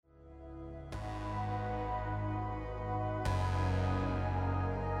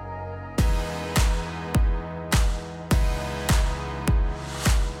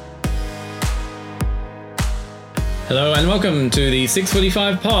Hello and welcome to the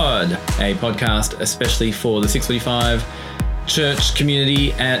 645 Pod, a podcast especially for the 645 church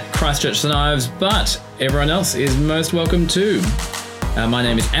community at Christchurch St Ives, but everyone else is most welcome too. My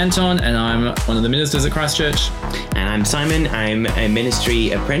name is Anton and I'm one of the ministers at Christchurch. And I'm Simon. I'm a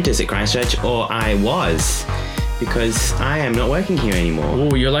ministry apprentice at Christchurch, or I was, because I am not working here anymore.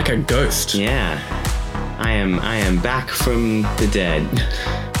 Oh, you're like a ghost. Yeah. I am back from the dead.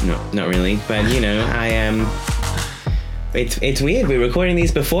 Not really, but you know, I am. It's weird. We're recording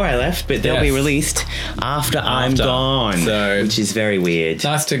these before I left, but they'll be released after I'm gone, so which is very weird.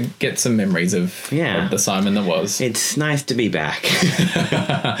 Nice to get some memories of the Simon that was. It's nice to be back.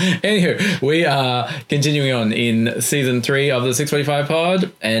 Anywho, we are continuing on in season 3 of the 645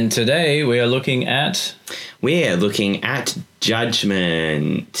 Pod, and today we are looking at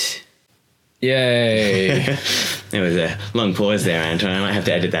judgment. Yay. There was a long pause there, Anton. I might have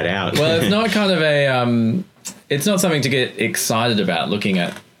to edit that out. Well, it's not kind of a... it's not something to get excited about, looking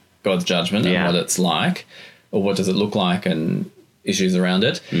at God's judgment and what it's like, or what does it look like and issues around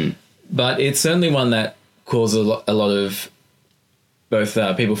it. But it's certainly one that causes a lot of both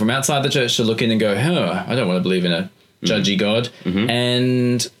people from outside the church to look in and go, I don't want to believe in a judgy God.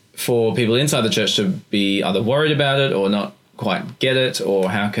 And for people inside the church to be either worried about it or not quite get it, or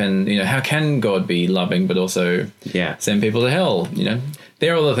how can God be loving but also send people to hell?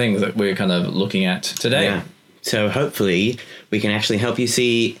 They're all the things that we're kind of looking at today. Yeah. So hopefully we can actually help you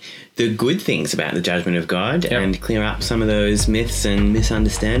see the good things about the judgment of God and clear up some of those myths and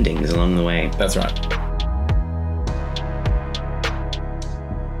misunderstandings along the way. That's right.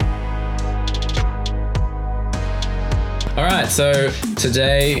 All right, so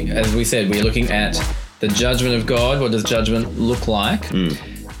today, as we said, we're looking at the judgment of God. What does judgment look like?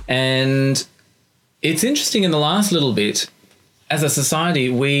 And it's interesting, in the last little bit, as a society,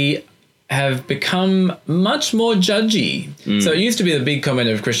 we have become much more judgy. So it used to be the big comment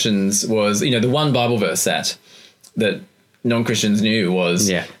of Christians was, the one Bible verse that non-Christians knew was,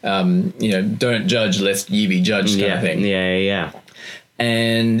 don't judge lest ye be judged kind of thing. Yeah.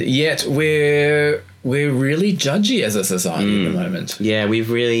 And yet we're really judgy as a society at the moment. Yeah, we've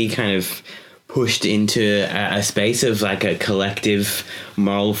really kind of pushed into a space of like a collective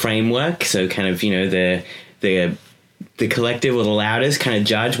moral framework. So kind of, the collective will allow us kind of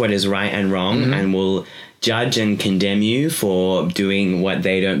judge what is right and wrong, and will judge and condemn you for doing what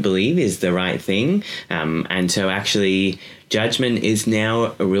they don't believe is the right thing. And so actually judgment is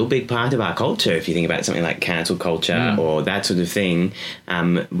now a real big part of our culture. If you think about something like cancel culture or that sort of thing,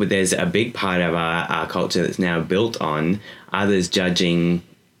 there's a big part of our culture that's now built on others judging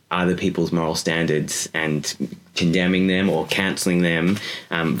other people's moral standards and condemning them or cancelling them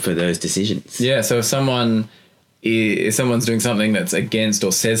for those decisions. Yeah, so if someone's doing something that's against,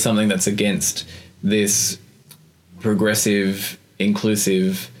 or says something that's against this progressive,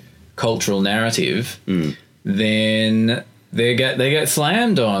 inclusive cultural narrative, then they get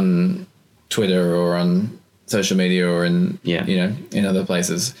slammed on Twitter or on social media or in in other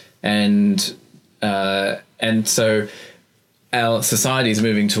places, and so our society is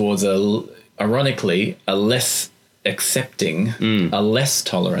moving towards ironically a less accepting, a less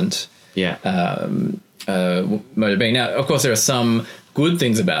tolerant mode of being. Now, of course, there are some good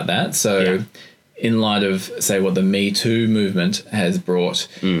things about that. So in light of, say, what the Me Too movement has brought,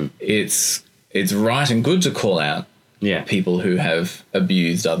 it's right and good to call out people who have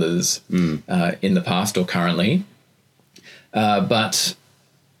abused others in the past or currently. But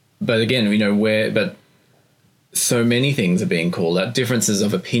again, but so many things are being called out. Differences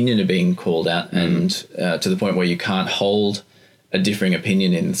of opinion are being called out, and to the point where you can't hold a differing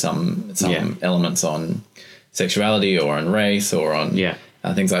opinion in some elements on sexuality or on race or on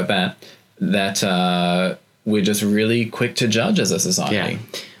things like that we're just really quick to judge as a society.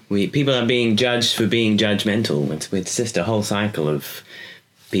 People are being judged for being judgmental. It's just a whole cycle of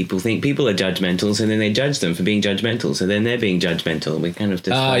people think people are judgmental, so then they judge them for being judgmental, so then they're being judgmental. We kind of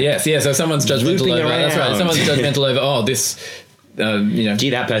just so someone's judgmental over that's right. Someone's judgmental over this gee,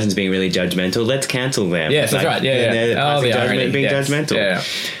 that person's being really judgmental, let's cancel them. Yes, that's right. The judgment being judgmental.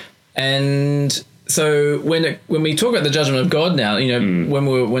 And so when we talk about the judgment of God now,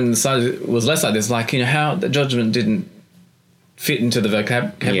 when the side was less like this, like how the judgment didn't fit into the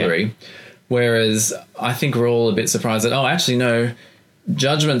vocabulary, whereas I think we're all a bit surprised that actually no,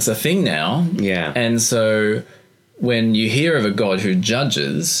 judgment's a thing now. And so when you hear of a God who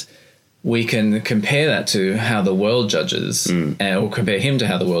judges, we can compare that to how the world judges, or compare him to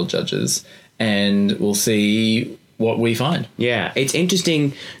how the world judges, and we'll see what we find. Yeah, it's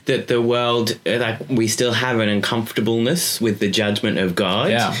interesting that the world, like, we still have an uncomfortableness with the judgment of God.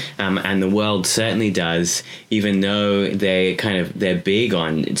 Yeah. And the world certainly does, even though they're big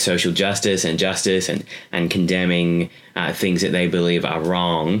on social justice and condemning things that they believe are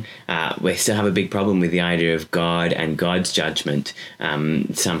wrong. We still have a big problem with the idea of God and God's judgment.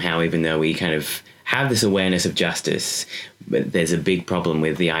 Somehow, even though we kind of have this awareness of justice, but there's a big problem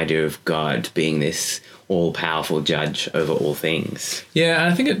with the idea of God being this all-powerful judge over all things. Yeah,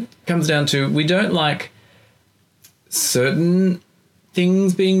 and I think it comes down to we don't like certain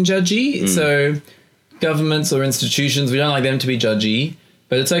things being judgy. So governments or institutions, we don't like them to be judgy,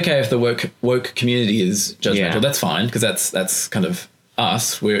 but it's okay if the woke community is judgmental. Yeah. That's fine, because that's kind of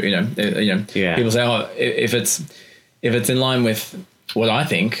us. We're people say, oh, if it's in line with what I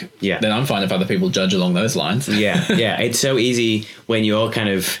think, then I'm fine if other people judge along those lines. Yeah. It's so easy when you're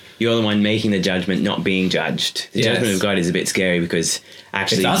the one making the judgment, not being judged. The judgment of God is a bit scary, because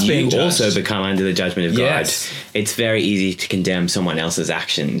actually you also become under the judgment of God. It's very easy to condemn someone else's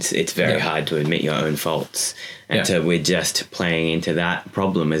actions. It's very hard to admit your own faults. And so we're just playing into that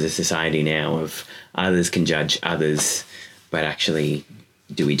problem as a society now of others can judge others, but actually,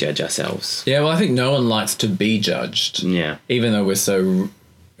 do we judge ourselves? Yeah, well, I think no one likes to be judged. Yeah. Even though we so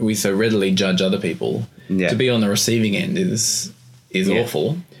readily judge other people. Yeah. To be on the receiving end is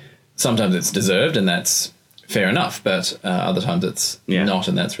awful. Sometimes it's deserved, and that's fair enough, but other times it's not,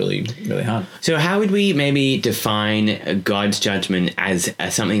 and that's really, really hard. So how would we maybe define God's judgment as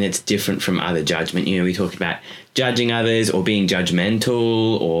something that's different from other judgment? You know, we talked about judging others or being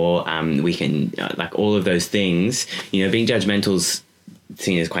judgmental, or we can, like, all of those things. You know, being judgmental's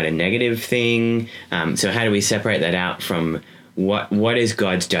seen as quite a negative thing. So how do we separate that out from what is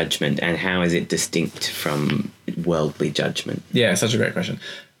God's judgment, and how is it distinct from worldly judgment? Yeah, such a great question.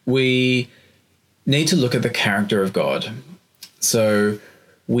 We need to look at the character of God. So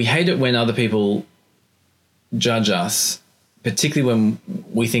we hate it when other people judge us, particularly when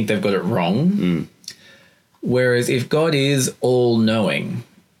we think they've got it wrong. Whereas if God is all-knowing,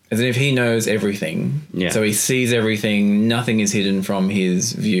 as in if he knows everything, so he sees everything, nothing is hidden from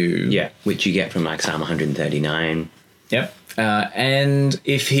his view. Yeah, which you get from like Psalm 139. Yep. And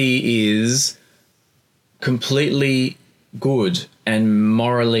if he is completely good and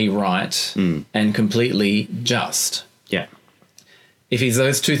morally right and completely just. Yeah. If he's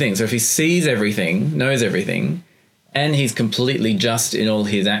those two things, so if he sees everything, knows everything, and he's completely just in all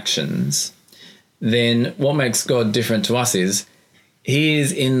his actions, then what makes God different to us is he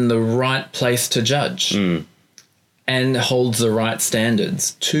is in the right place to judge and holds the right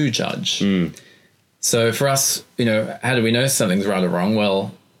standards to judge. So for us, you know, how do we know something's right or wrong?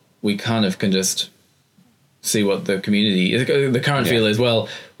 Well, we kind of can just see what the community, the current feel is, well,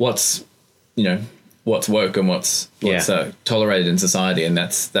 what's woke and what's tolerated in society, and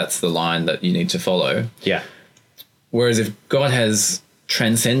that's the line that you need to follow. Yeah. Whereas if God has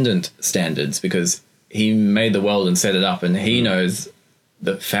transcendent standards, because he made the world and set it up, and he knows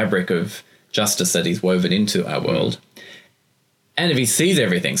the fabric of justice that he's woven into our world, and if he sees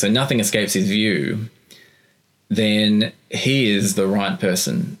everything, so nothing escapes his view, then he is the right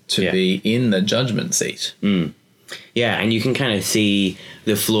person to be in the judgment seat. Yeah, and you can kind of see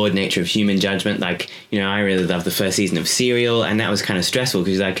the flawed nature of human judgment. Like, you know, I really love the first season of Serial, and that was kind of stressful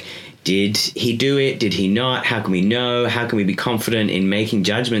because, like, did he do it? Did he not? How can we know? How can we be confident in making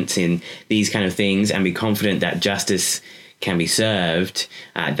judgments in these kind of things and be confident that justice can be served?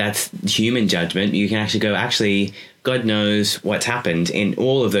 That's human judgment. You can actually go, God knows what's happened in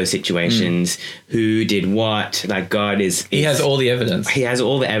all of those situations, who did what. Like, God he has all the evidence. He has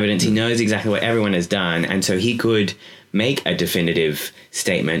all the evidence. He knows exactly what everyone has done. And so he could make a definitive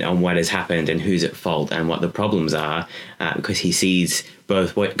statement on what has happened and who's at fault and what the problems are, because he sees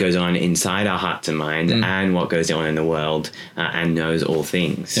both what goes on inside our hearts and minds and what goes on in the world, and knows all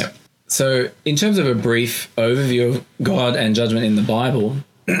things. Yeah. So in terms of a brief overview of God and judgment in the Bible,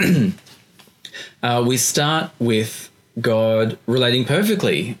 we start with God relating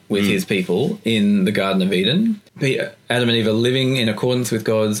perfectly with his people in the Garden of Eden. Adam and Eve are living in accordance with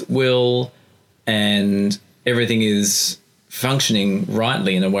God's will, and everything is functioning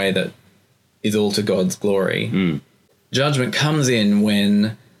rightly in a way that is all to God's glory. Judgment comes in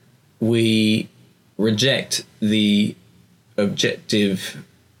when we reject the objective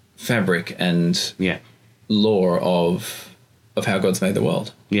fabric and law of how God's made the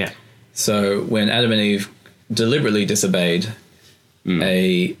world. Yeah. So when Adam and Eve deliberately disobeyed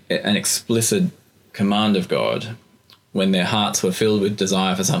an explicit command of God, when their hearts were filled with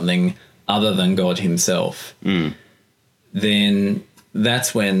desire for something other than God himself, then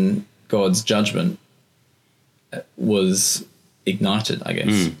that's when God's judgment was ignited, I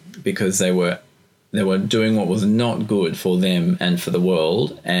guess, because they were doing what was not good for them and for the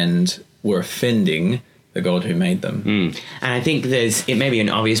world, and were offending the God who made them. And I think it may be an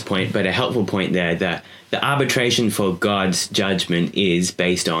obvious point, but a helpful point there, that the arbitration for God's judgment is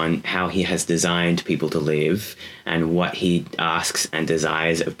based on how he has designed people to live and what he asks and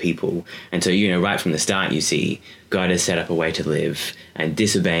desires of people. And so, right from the start, you see God has set up a way to live, and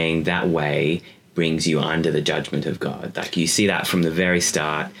disobeying that way brings you under the judgment of God. Like, you see that from the very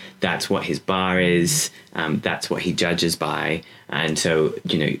start. That's what his bar is. That's what he judges by. And so,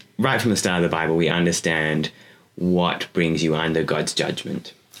 right from the start of the Bible, we understand what brings you under God's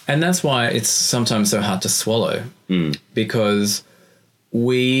judgment. And that's why it's sometimes so hard to swallow, because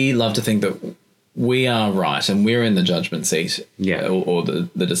we love to think that we are right and we're in the judgment seat, or the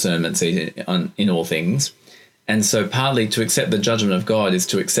discernment seat in all things. And so partly to accept the judgment of God is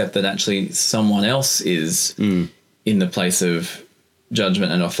to accept that actually someone else is in the place of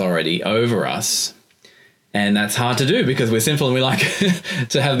judgment and authority over us. And that's hard to do because we're sinful and we like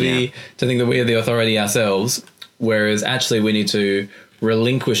to have to think that we are the authority ourselves, whereas actually we need to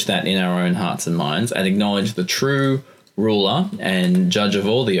relinquish that in our own hearts and minds and acknowledge the true ruler and judge of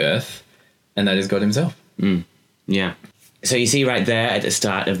all the earth, and that is God himself. Yeah. So you see right there at the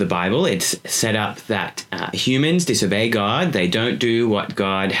start of the Bible, it's set up that humans disobey God. They don't do what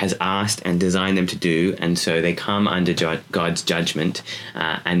God has asked and designed them to do, and so they come under God's judgment.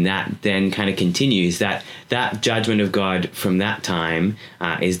 And that then kind of continues. That judgment of God from that time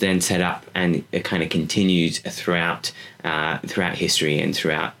is then set up, and it kind of continues throughout history and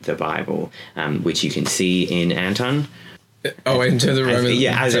throughout the Bible, which you can see in Anton. Oh, in terms of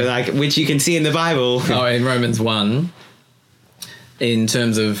Romans, which you can see in the Bible. Oh, in Romans 1. In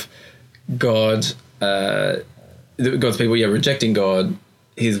terms of God, God's people, rejecting God,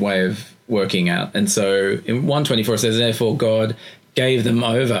 his way of working out. And so in 1:24 it says, therefore God gave them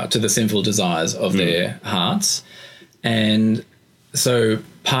over to the sinful desires of their hearts. And so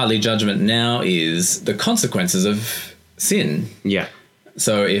partly judgment now is the consequences of sin. Yeah.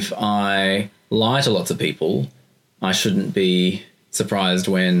 So if I lie to lots of people, I shouldn't be surprised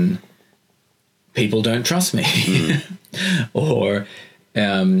when people don't trust me. Or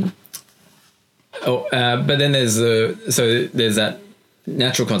but then there's that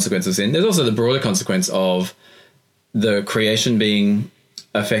natural consequence of sin. There's also the broader consequence of the creation being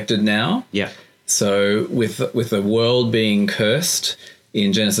affected now. Yeah. So with the world being cursed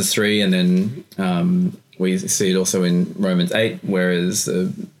in Genesis 3, and then we see it also in Romans 8, whereas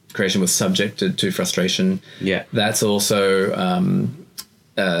the creation was subjected to frustration. Yeah. That's also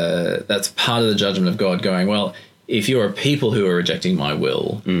that's part of the judgment of God going, well, if you're a people who are rejecting my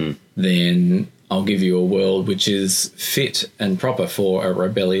will, then I'll give you a world which is fit and proper for a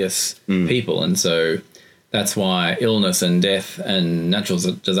rebellious people. And so that's why illness and death and natural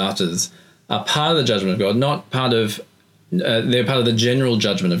disasters are part of the judgment of God, not part of, they're part of the general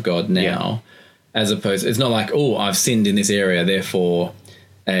judgment of God now, as opposed, it's not like, oh, I've sinned in this area, therefore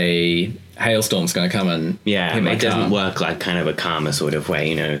a hailstorm's going to come and hit my it doesn't car. work like kind of a karma sort of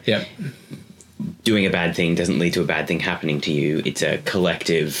way, Yep. Doing a bad thing doesn't lead to a bad thing happening to you. It's a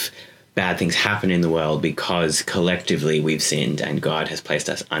collective, bad things happen in the world because collectively we've sinned and God has placed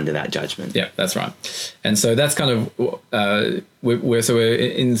us under that judgment. Yeah, that's right. And so that's kind of, we're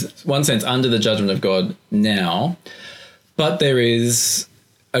in one sense under the judgment of God now, but there is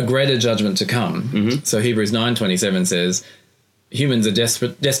a greater judgment to come. So Hebrews 9:27 says, humans are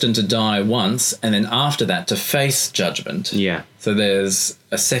destined to die once, and then after that to face judgment. Yeah. So there's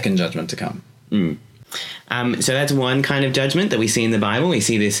a second judgment to come. So that's one kind of judgment that we see in the Bible. We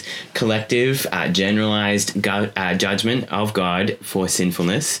see this collective, generalized judgment of God for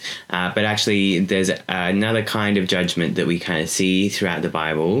sinfulness. But actually, there's another kind of judgment that we kind of see throughout the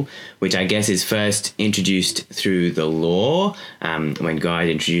Bible, which I guess is first introduced through the law. When God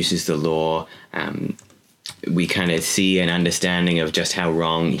introduces the law, we kind of see an understanding of just how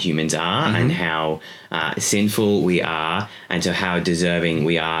wrong humans are and how sinful we are, and so how deserving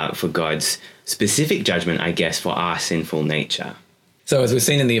we are for God's specific judgment, I guess, for our sinful nature. So as we've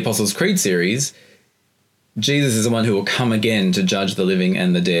seen in the Apostles' Creed series, Jesus is the one who will come again to judge the living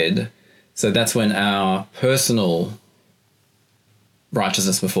and the dead. So that's when our personal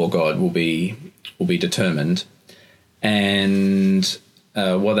righteousness before God will be determined. And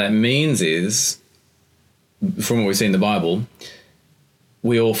what that means is, from what we see in the Bible,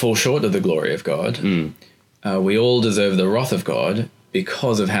 we all fall short of the glory of God. We all deserve the wrath of God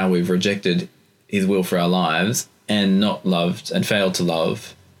because of how we've rejected his will for our lives and not loved and failed to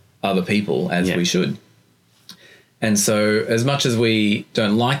love other people as we should. And so as much as we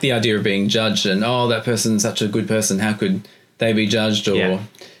don't like the idea of being judged and, oh, that person's such a good person, how could they be judged? Or,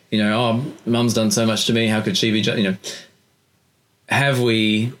 oh, mum's done so much to me, how could she be judged? Have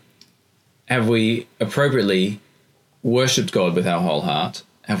we appropriately worshipped God with our whole heart?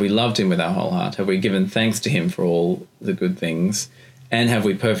 Have we loved him with our whole heart? Have we given thanks to him for all the good things? And have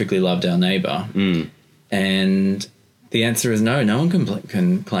we perfectly loved our neighbour? And the answer is no. No one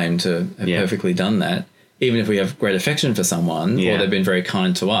can claim to have perfectly done that. Even if we have great affection for someone or they've been very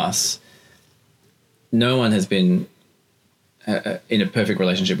kind to us, no one has been in a perfect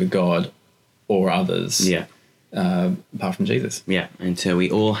relationship with God or others apart from Jesus. Yeah, and so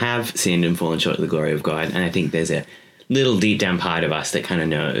we all have sinned and fallen short of the glory of God. And I think there's a little deep down part of us that kind of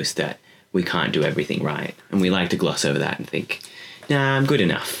knows that we can't do everything right. And we like to gloss over that and think, nah, I'm good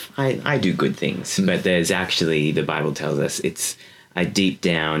enough. I do good things. But there's actually, the Bible tells us, it's a deep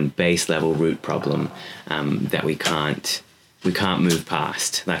down base level root problem that we can't move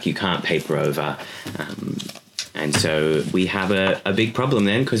past. Like you can't paper over. And so we have a big problem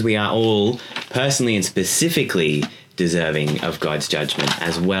then, because we are all personally and specifically deserving of God's judgment,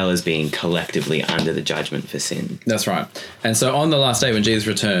 as well as being collectively under the judgment for sin. That's right. And so on the last day when Jesus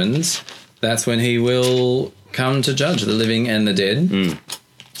returns, that's when he will come to judge the living and the dead.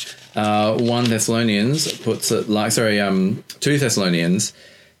 1 Thessalonians puts it like, 2 Thessalonians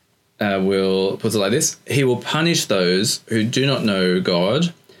puts it like this: he will punish those who do not know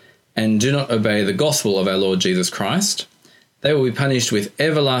God and do not obey the gospel of our Lord Jesus Christ. They will be punished with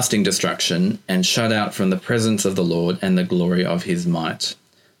everlasting destruction and shut out from the presence of the Lord and the glory of his might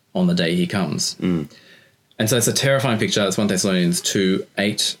on the day he comes. And so it's a terrifying picture. It's 1 Thessalonians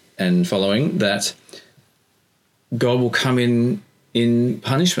 2:8 and following, that God will come in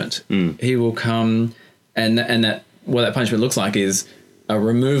punishment. He will come, and that what that punishment looks like is a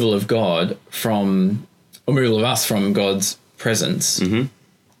removal of God from, or removal of us from God's presence.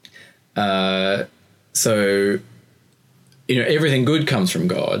 So, everything good comes from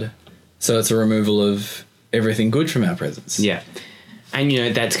God. So it's a removal of everything good from our presence. Yeah. And,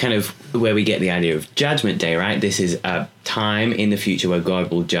 that's kind of where we get the idea of Judgment Day, right? This is a time in the future where God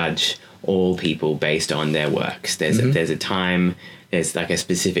will judge all people based on their works. There's a time, there's like a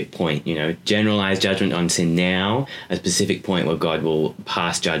specific point, generalized judgment on sin now, a specific point where God will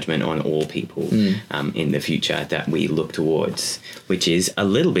pass judgment on all people in the future that we look towards, which is a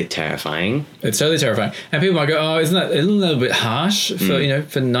little bit terrifying. It's totally terrifying. And people might go, oh, isn't that a little bit harsh for,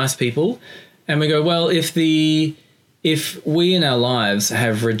 for nice people? And we go, well, if we in our lives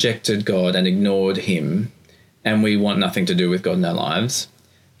have rejected God and ignored him, and we want nothing to do with God in our lives,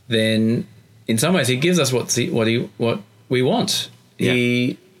 then in some ways he gives us what we want. Yeah.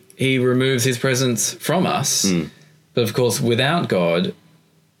 He removes his presence from us. But of course, without God,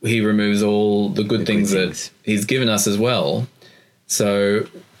 he removes all the good things that he's given us as well. So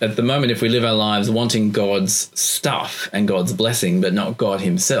at the moment, if we live our lives wanting God's stuff and God's blessing, but not God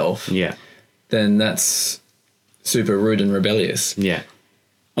himself, then that's super rude and rebellious. Yeah.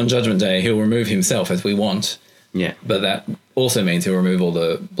 On Judgment Day, he'll remove himself as we want. Yeah. But that also means he'll remove all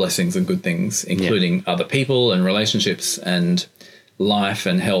the blessings and good things, including other people and relationships and life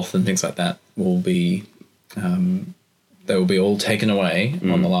and health and things like that will be, they will be all taken away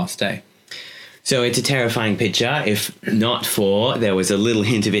on the last day. So it's a terrifying picture, if not for, there was a little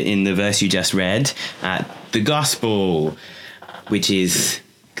hint of it in the verse you just read, the gospel, which is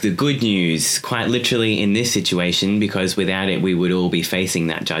the good news, quite literally in this situation, because without it we would all be facing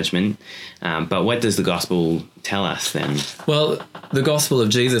that judgment. But what does the gospel tell us then? Well, the gospel of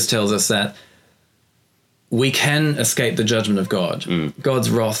Jesus tells us that we can escape the judgment of God.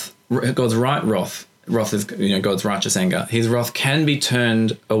 God's wrath, God's right wrath is God's righteous anger. His wrath can be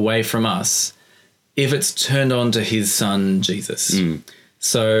turned away from us if it's turned on to his son Jesus.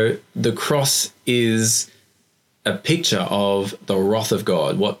 So the cross is a picture of the wrath of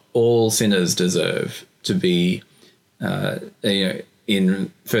God, what all sinners deserve to be,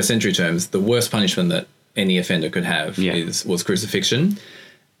 in first century terms, the worst punishment that any offender could have was crucifixion.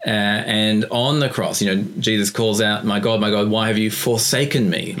 And on the cross, Jesus calls out, my God, why have you forsaken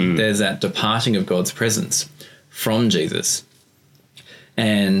me? There's that departing of God's presence from Jesus.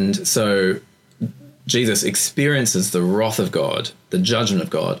 And so Jesus experiences the wrath of God, the judgment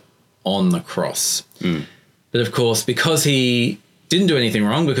of God on the cross. But of course, because he didn't do anything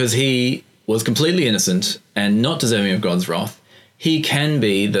wrong, because he was completely innocent and not deserving of God's wrath, he can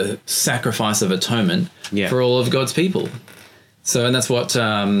be the sacrifice of atonement for all of God's people. So, and that's what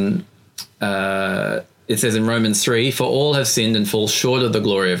it says in Romans 3, for all have sinned and fall short of the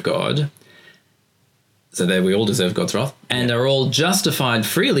glory of God. So there we all deserve God's wrath, and are all justified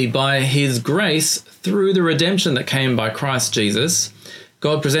freely by his grace through the redemption that came by Christ Jesus.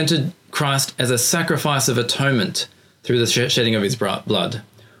 God presented Christ as a sacrifice of atonement through the shedding of his blood.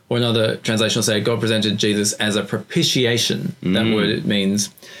 Or another translation will say God presented Jesus as a propitiation. That word means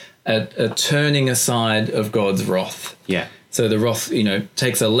a turning aside of God's wrath. Yeah. So the wrath,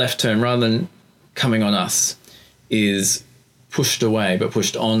 takes a left turn rather than coming on us, is pushed away but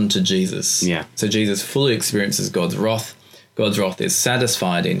pushed on to Jesus. Yeah. So Jesus fully experiences God's wrath. God's wrath is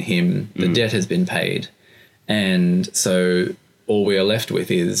satisfied in him. The debt has been paid. And so all we are left with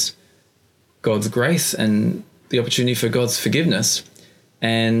is God's grace and the opportunity for God's forgiveness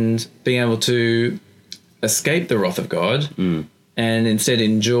and being able to escape the wrath of God and instead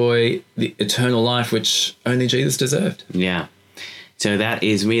enjoy the eternal life which only Jesus deserved. Yeah. So that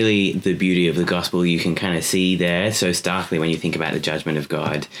is really the beauty of the gospel. You can kind of see there so starkly when you think about the judgment of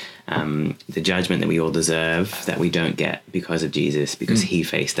God, the judgment that we all deserve that we don't get because of Jesus, because he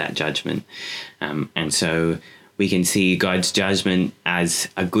faced that judgment. And so we can see God's judgment as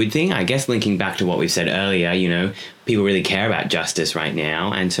a good thing. I guess linking back to what we've said earlier, people really care about justice right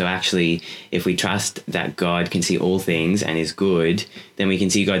now. And so actually, if we trust that God can see all things and is good, then we can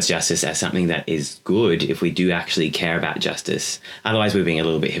see God's justice as something that is good if we do actually care about justice. Otherwise, we're being a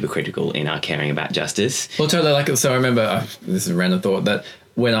little bit hypocritical in our caring about justice. Well, totally. So I remember, this is a random thought, that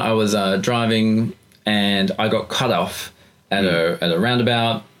when I was driving and I got cut off at a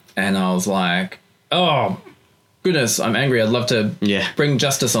roundabout, and I was like, oh, goodness, I'm angry. I'd love to bring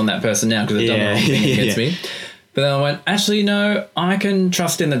justice on that person now because they've done the wrong thing against me. But then I went, actually, no, I can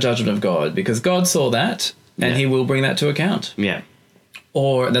trust in the judgment of God because God saw that and he will bring that to account. Yeah.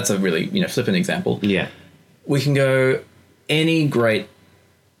 Or that's a really, flippant example. Yeah. We can go any great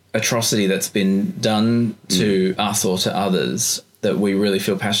atrocity that's been done to us or to others that we really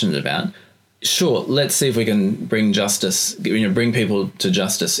feel passionate about. Sure, let's see if we can bring justice, bring people to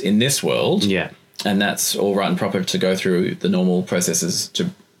justice in this world. Yeah. And that's all right and proper to go through the normal processes to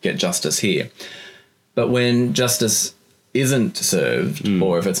get justice here. But when justice isn't served,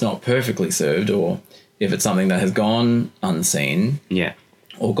 or if it's not perfectly served, or if it's something that has gone unseen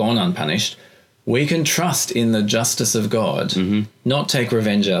or gone unpunished, we can trust in the justice of God, not take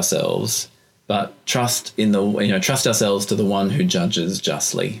revenge ourselves, but trust in trust ourselves to the one who judges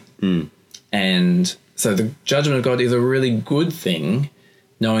justly. And so the judgment of God is a really good thing,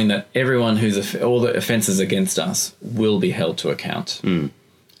 knowing that everyone all the offences against us will be held to account.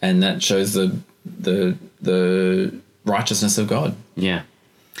 And that shows the righteousness of God. Yeah.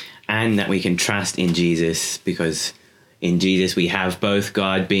 And that we can trust in Jesus, because in Jesus we have both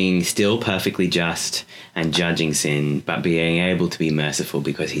God being still perfectly just and judging sin, but being able to be merciful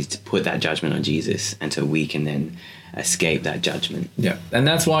because he's put that judgment on Jesus. And so we can then escape that judgment. Yeah. And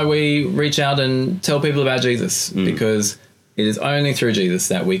that's why we reach out and tell people about Jesus, because it is only through Jesus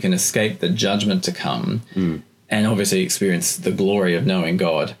that we can escape the judgment to come and obviously experience the glory of knowing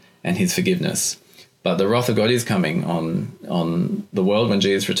God and his forgiveness. But the wrath of God is coming on the world when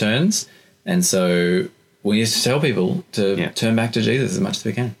Jesus returns. And so we need to tell people to turn back to Jesus as much as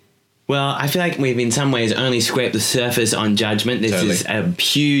we can. Well, I feel like we've in some ways only scraped the surface on judgment. This is a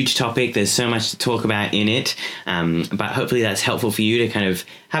huge topic. There's so much to talk about in it. But hopefully that's helpful for you to kind of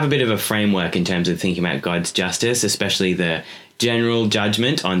have a bit of a framework in terms of thinking about God's justice, especially the general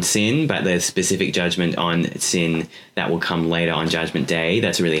judgment on sin, but the specific judgment on sin that will come later on Judgment Day.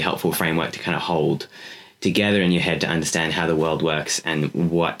 That's a really helpful framework to kind of hold together in your head to understand how the world works and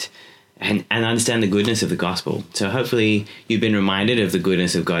and understand the goodness of the gospel. So hopefully you've been reminded of the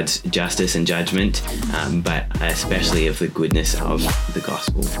goodness of God's justice and judgment, but especially of the goodness of the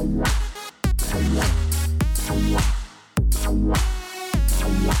gospel.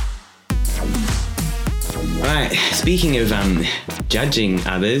 Right, speaking of judging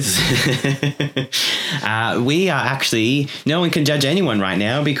others, we are actually, no one can judge anyone right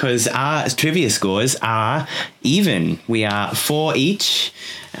now because our trivia scores are even. We are 4 each,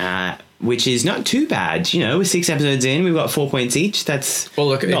 which is not too bad. We're 6 episodes in, we've got 4 points each. That's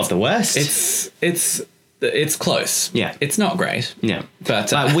not the worst. It's close. Yeah. It's not great. Yeah.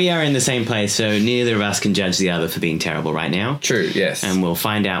 But we are in the same place, so neither of us can judge the other for being terrible right now. True, yes. And we'll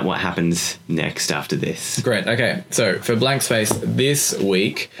find out what happens next after this. Great. Okay. So for Blank Space this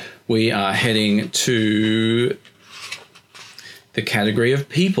week, we are heading to the category of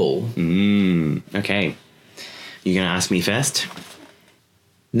people. Okay. You're going to ask me first?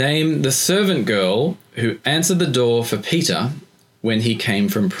 Name the servant girl who answered the door for Peter when he came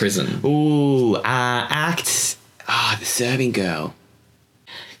from prison. The serving girl.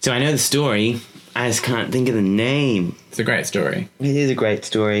 So I know the story. I just can't think of the name. It's a great story. It is a great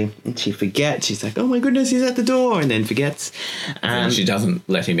story. And she forgets. She's like, oh my goodness, he's at the door. And then forgets. And she doesn't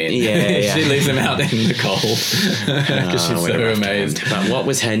let him in. Yeah. She leaves him out in the cold. Because she's so amazed. But what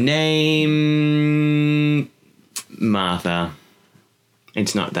was her name? Martha.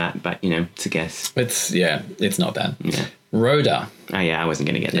 It's not that, but, it's a guess. It's not that. Yeah. Rhoda. Oh, yeah, I wasn't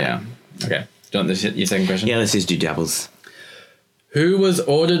going to get that. Yeah. Okay. Do you want your second question? Yeah, let's just do doubles. Who was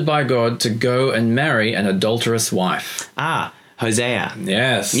ordered by God to go and marry an adulterous wife? Hosea.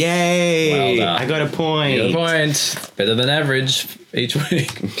 Yes. Yay! Well done. I got a point. You got a point. Better than average each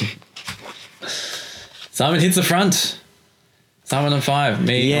week. Simon hits the front. Simon on 5.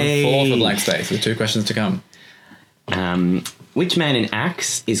 Me on 4 for blank space with 2 questions to come. Which man in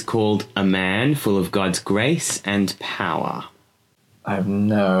Acts is called a man full of God's grace and power? I have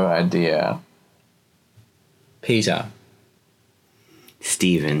no idea. Peter.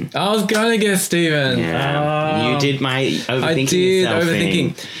 Stephen. I was going to guess Stephen. Yeah. You did my overthinking. I did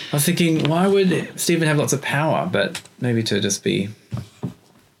overthinking. I was thinking, why would Stephen have lots of power? But maybe to just be...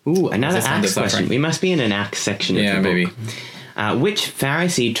 Ooh, another Acts question. We must be in an Acts section of the book. Maybe. Which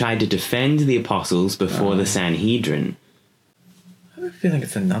Pharisee tried to defend the apostles before the Sanhedrin? I have a feeling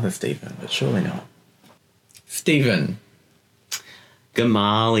it's another Stephen, but surely not. Stephen.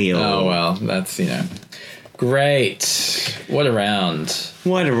 Gamaliel. Oh, well, that's, Great. What a round.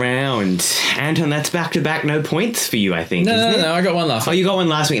 What a round. Anton, that's back-to-back no points for you, I think. No, I got one last week. Oh, you got one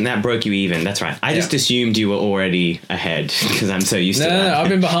last week and that broke you even. That's right. I just assumed you were already ahead because I'm so used to that. No, I've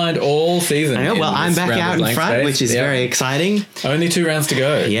been behind all season. I know, well, I'm back out in front, which is very exciting. Only 2 rounds to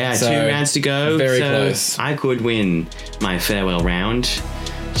go. Yeah, so 2 rounds to go. Very close. I could win my farewell round,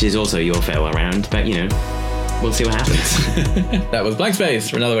 which is also your farewell round, but, we'll see what happens. That was Blank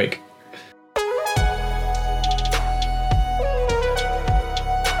Space for another week.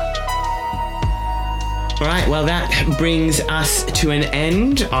 All right, well, that brings us to an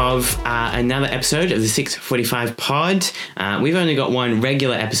end of another episode of the 645 pod. We've only got one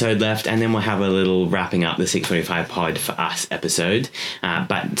regular episode left, and then we'll have a little wrapping up the 645 pod for us episode.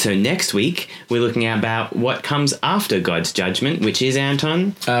 But so next week, we're looking at about what comes after God's judgment, which is,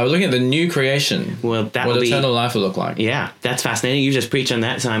 Anton? We're looking at the new creation. Well, that will what be... eternal life will look like. Yeah, that's fascinating. You just preached on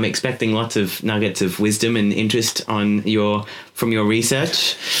that, so I'm expecting lots of nuggets of wisdom and interest from your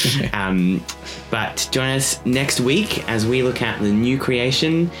research. But join us next week as we look at the new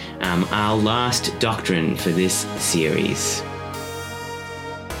creation, our last doctrine for this series.